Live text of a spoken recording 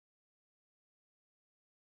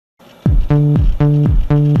Here we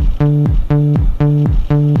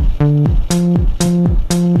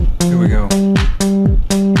go.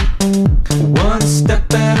 One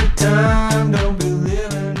step at a time, don't be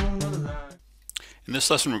living on the line. In this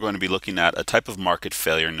lesson, we're going to be looking at a type of market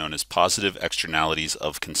failure known as positive externalities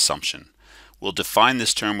of consumption. We'll define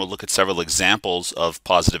this term, we'll look at several examples of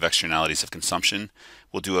positive externalities of consumption.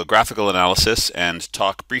 We'll do a graphical analysis and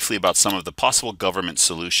talk briefly about some of the possible government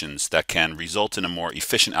solutions that can result in a more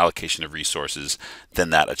efficient allocation of resources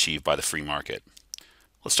than that achieved by the free market.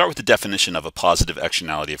 Let's start with the definition of a positive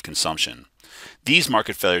externality of consumption. These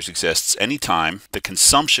market failures exist anytime the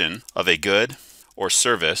consumption of a good or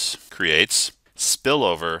service creates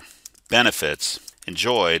spillover benefits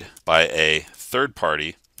enjoyed by a third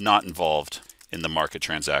party not involved in the market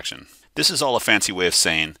transaction. This is all a fancy way of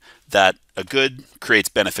saying that a good creates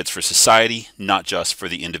benefits for society, not just for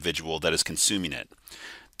the individual that is consuming it.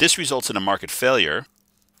 This results in a market failure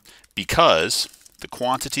because the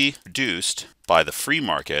quantity produced by the free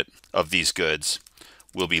market of these goods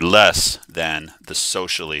will be less than the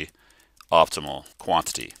socially optimal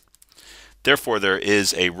quantity. Therefore, there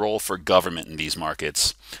is a role for government in these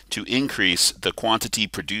markets to increase the quantity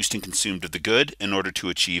produced and consumed of the good in order to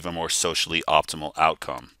achieve a more socially optimal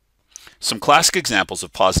outcome. Some classic examples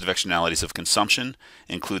of positive externalities of consumption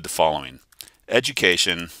include the following: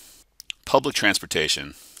 education, public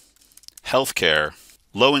transportation, healthcare,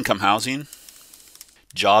 low-income housing,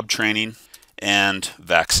 job training, and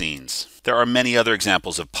vaccines. There are many other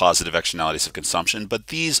examples of positive externalities of consumption, but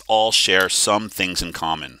these all share some things in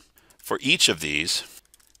common. For each of these,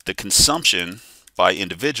 the consumption by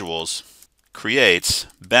individuals creates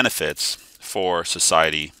benefits for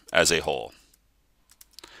society as a whole.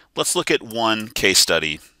 Let's look at one case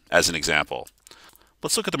study as an example.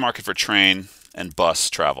 Let's look at the market for train and bus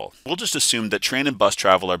travel. We'll just assume that train and bus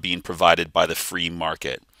travel are being provided by the free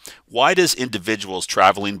market. Why does individuals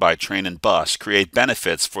traveling by train and bus create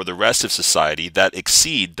benefits for the rest of society that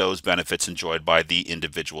exceed those benefits enjoyed by the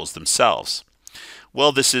individuals themselves?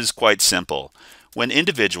 Well, this is quite simple. When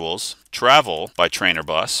individuals travel by train or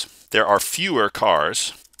bus, there are fewer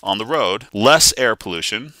cars on the road, less air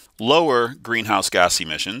pollution, lower greenhouse gas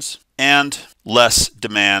emissions, and less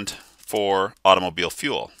demand for automobile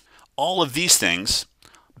fuel. All of these things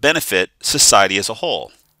benefit society as a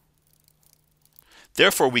whole.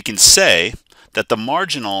 Therefore, we can say that the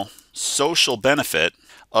marginal social benefit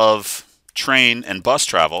of train and bus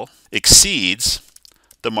travel exceeds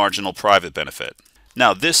the marginal private benefit.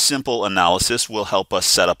 Now, this simple analysis will help us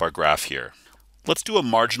set up our graph here. Let's do a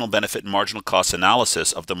marginal benefit and marginal cost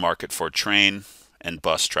analysis of the market for train and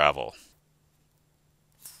bus travel.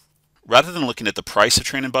 Rather than looking at the price of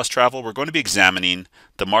train and bus travel, we're going to be examining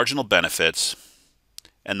the marginal benefits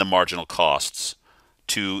and the marginal costs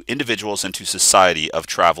to individuals and to society of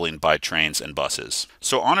traveling by trains and buses.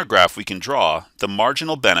 So on our graph, we can draw the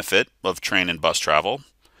marginal benefit of train and bus travel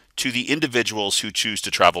to the individuals who choose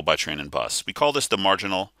to travel by train and bus. We call this the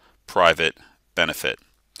marginal private benefit.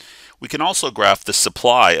 We can also graph the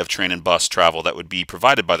supply of train and bus travel that would be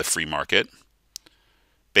provided by the free market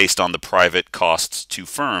based on the private costs to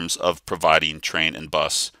firms of providing train and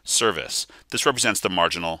bus service. This represents the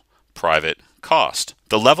marginal private cost.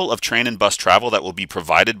 The level of train and bus travel that will be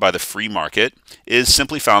provided by the free market is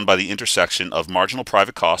simply found by the intersection of marginal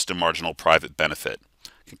private cost and marginal private benefit.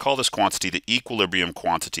 You can call this quantity the equilibrium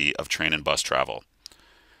quantity of train and bus travel.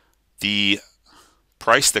 The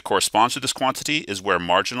price that corresponds to this quantity is where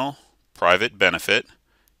marginal private benefit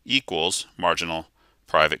equals marginal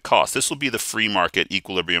private cost. This will be the free market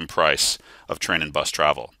equilibrium price of train and bus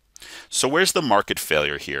travel. So where's the market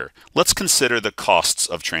failure here? Let's consider the costs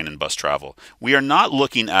of train and bus travel. We are not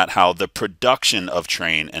looking at how the production of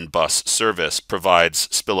train and bus service provides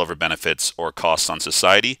spillover benefits or costs on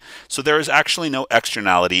society. So there is actually no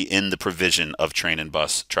externality in the provision of train and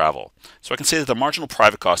bus travel. So I can say that the marginal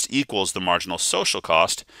private cost equals the marginal social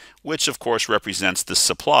cost, which of course represents the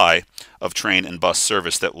supply of train and bus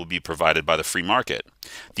service that will be provided by the free market.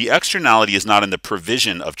 The externality is not in the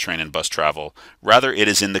provision of train and bus travel, rather it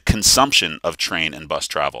is in the consumption of train and bus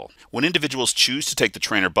travel. When individuals choose to take the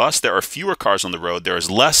train or bus, there are fewer cars on the road, there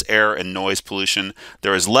is less air and noise pollution,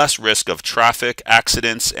 there is less risk of traffic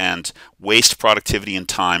accidents and waste productivity and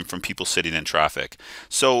time from people sitting in traffic.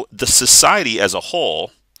 So the society as a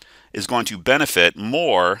whole is going to benefit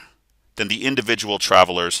more than the individual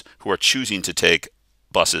travelers who are choosing to take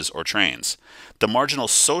buses or trains. The marginal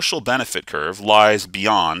social benefit curve lies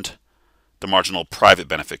beyond the marginal private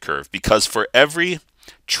benefit curve, because for every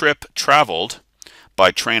trip traveled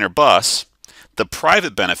by train or bus, the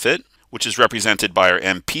private benefit, which is represented by our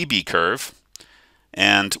MPB curve,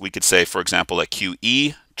 and we could say, for example, that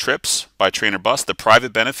QE trips by train or bus, the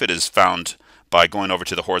private benefit is found by going over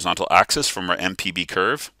to the horizontal axis from our MPB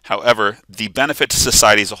curve. However, the benefit to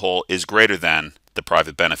society as a whole is greater than the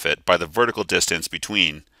private benefit by the vertical distance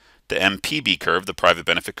between the MPB curve, the private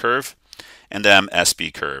benefit curve, and the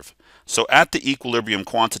MSB curve. So at the equilibrium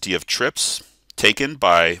quantity of trips taken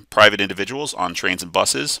by private individuals on trains and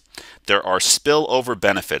buses, there are spillover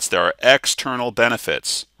benefits. There are external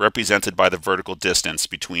benefits represented by the vertical distance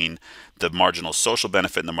between the marginal social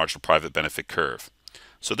benefit and the marginal private benefit curve.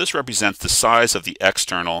 So this represents the size of the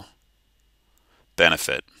external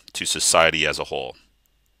benefit to society as a whole.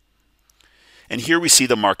 And here we see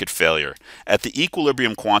the market failure. At the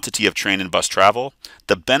equilibrium quantity of train and bus travel,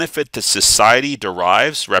 the benefit that society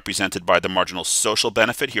derives, represented by the marginal social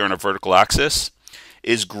benefit here on a vertical axis,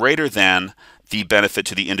 is greater than the benefit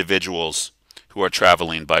to the individuals who are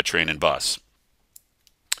traveling by train and bus.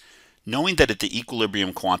 Knowing that at the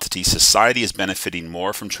equilibrium quantity, society is benefiting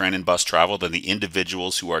more from train and bus travel than the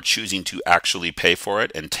individuals who are choosing to actually pay for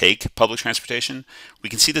it and take public transportation, we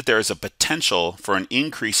can see that there is a potential for an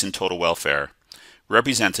increase in total welfare,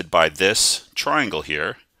 represented by this triangle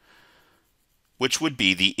here, which would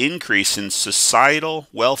be the increase in societal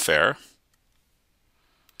welfare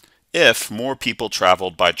if more people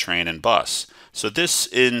traveled by train and bus. So this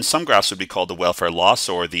in some graphs would be called the welfare loss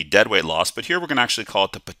or the deadweight loss, but here we're going to actually call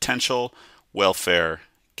it the potential welfare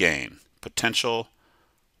gain. Potential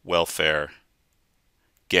welfare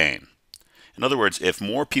gain. In other words, if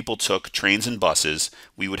more people took trains and buses,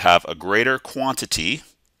 we would have a greater quantity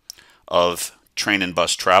of train and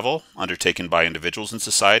bus travel undertaken by individuals in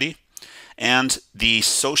society, and the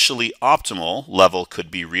socially optimal level could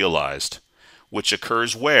be realized, which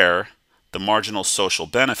occurs where the marginal social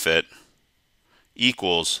benefit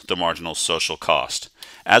equals the marginal social cost.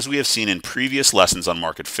 As we have seen in previous lessons on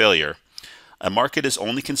market failure, a market is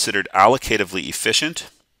only considered allocatively efficient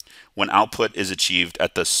when output is achieved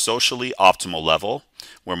at the socially optimal level,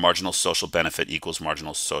 where marginal social benefit equals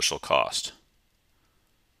marginal social cost.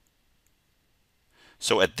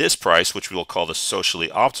 So at this price, which we will call the socially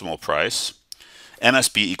optimal price,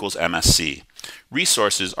 MSB equals MSC.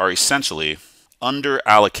 Resources are essentially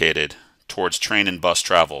under-allocated towards train and bus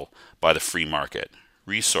travel by the free market.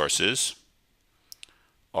 Resources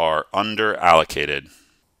are under-allocated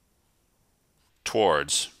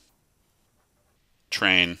towards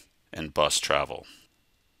train and bus travel.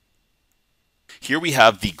 Here we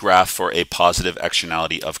have the graph for a positive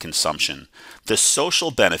externality of consumption. The social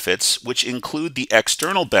benefits, which include the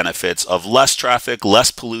external benefits of less traffic, less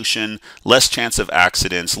pollution, less chance of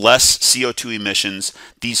accidents, less CO2 emissions,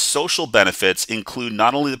 these social benefits include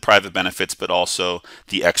not only the private benefits but also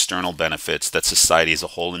the external benefits that society as a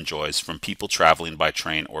whole enjoys from people traveling by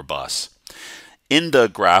train or bus. In the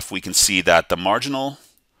graph, we can see that the marginal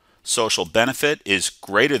social benefit is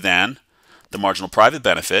greater than the marginal private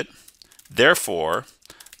benefit. Therefore,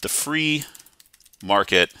 the free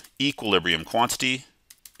market equilibrium quantity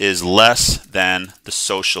is less than the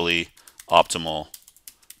socially optimal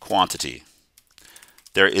quantity.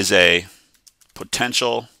 There is a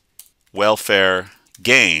potential welfare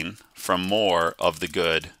gain from more of the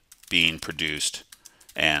good being produced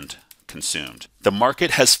and consumed. The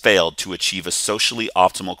market has failed to achieve a socially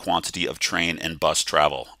optimal quantity of train and bus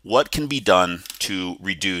travel. What can be done to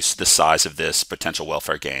reduce the size of this potential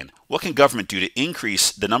welfare gain? What can government do to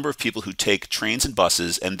increase the number of people who take trains and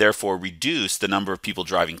buses and therefore reduce the number of people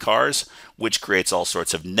driving cars, which creates all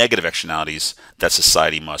sorts of negative externalities that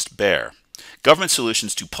society must bear? Government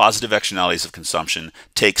solutions to positive externalities of consumption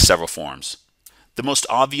take several forms. The most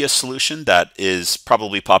obvious solution that is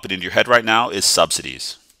probably popping into your head right now is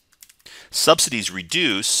subsidies. Subsidies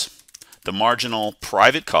reduce the marginal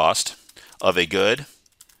private cost of a good,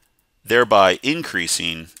 thereby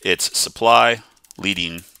increasing its supply,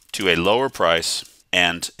 leading to a lower price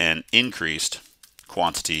and an increased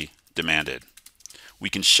quantity demanded. We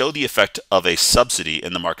can show the effect of a subsidy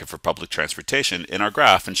in the market for public transportation in our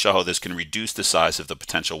graph and show how this can reduce the size of the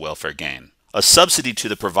potential welfare gain. A subsidy to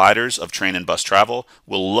the providers of train and bus travel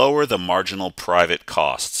will lower the marginal private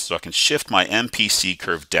costs. So I can shift my MPC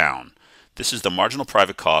curve down. This is the marginal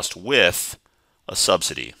private cost with a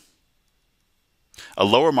subsidy. A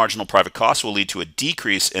lower marginal private cost will lead to a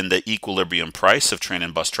decrease in the equilibrium price of train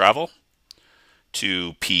and bus travel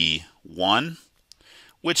to P1,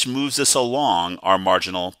 which moves us along our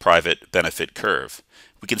marginal private benefit curve.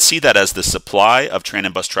 We can see that as the supply of train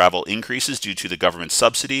and bus travel increases due to the government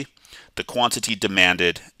subsidy, the quantity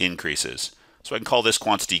demanded increases. So I can call this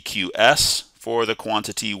quantity QS for the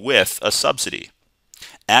quantity with a subsidy.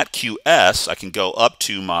 At QS, I can go up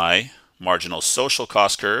to my marginal social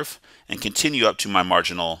cost curve and continue up to my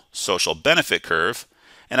marginal social benefit curve.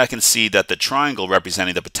 and I can see that the triangle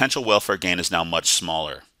representing the potential welfare gain is now much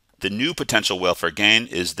smaller. The new potential welfare gain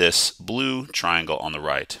is this blue triangle on the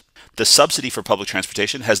right. The subsidy for public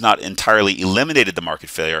transportation has not entirely eliminated the market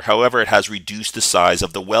failure. However, it has reduced the size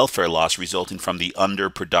of the welfare loss resulting from the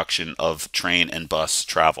underproduction of train and bus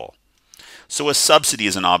travel. So a subsidy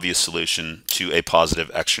is an obvious solution to a positive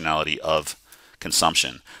externality of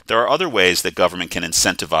consumption. There are other ways that government can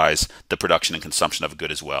incentivize the production and consumption of a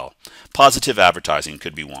good as well. Positive advertising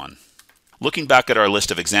could be one. Looking back at our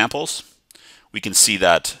list of examples, we can see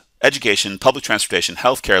that education, public transportation,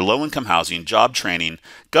 healthcare, low-income housing, job training,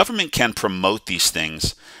 government can promote these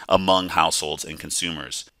things among households and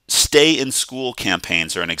consumers. Stay-in-school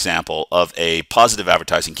campaigns are an example of a positive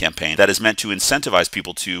advertising campaign that is meant to incentivize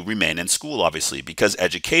people to remain in school, obviously, because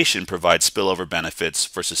education provides spillover benefits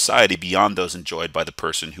for society beyond those enjoyed by the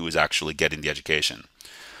person who is actually getting the education.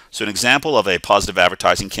 So an example of a positive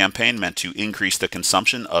advertising campaign meant to increase the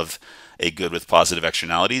consumption of a good with positive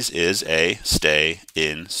externalities is a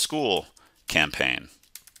stay-in-school campaign.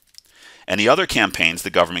 Any other campaigns the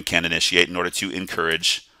government can initiate in order to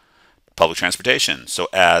encourage public transportation. So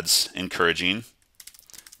ads encouraging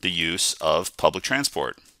the use of public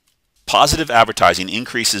transport. Positive advertising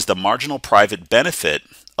increases the marginal private benefit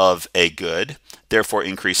of a good, therefore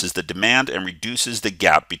increases the demand and reduces the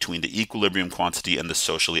gap between the equilibrium quantity and the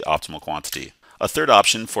socially optimal quantity. A third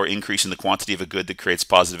option for increasing the quantity of a good that creates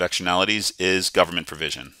positive externalities is government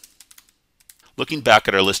provision. Looking back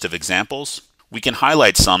at our list of examples, we can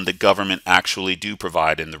highlight some that government actually do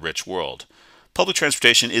provide in the rich world. Public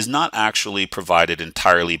transportation is not actually provided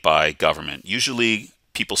entirely by government. Usually,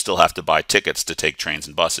 people still have to buy tickets to take trains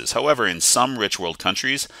and buses. However, in some rich world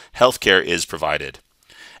countries, healthcare is provided.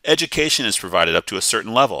 Education is provided up to a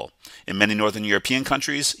certain level. In many Northern European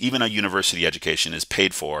countries, even a university education is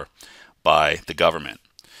paid for by the government.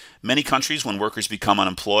 Many countries, when workers become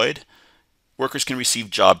unemployed, workers can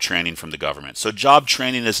receive job training from the government. So job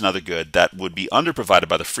training is another good that would be underprovided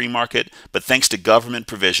by the free market, but thanks to government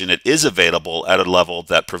provision, it is available at a level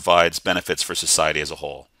that provides benefits for society as a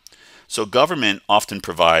whole. So government often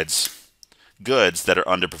provides goods that are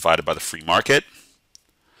underprovided by the free market,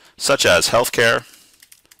 such as healthcare,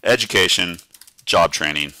 education, job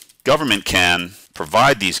training. Government can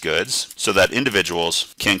provide these goods so that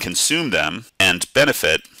individuals can consume them and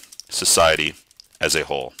benefit society as a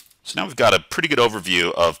whole. So now we've got a pretty good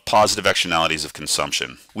overview of positive externalities of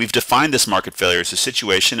consumption. We've defined this market failure as a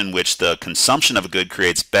situation in which the consumption of a good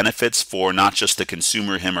creates benefits for not just the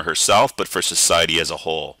consumer, him or herself, but for society as a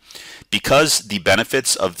whole. Because the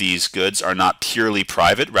benefits of these goods are not purely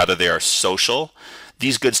private, rather they are social,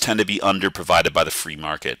 these goods tend to be underprovided by the free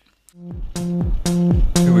market.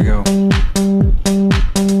 Here we go.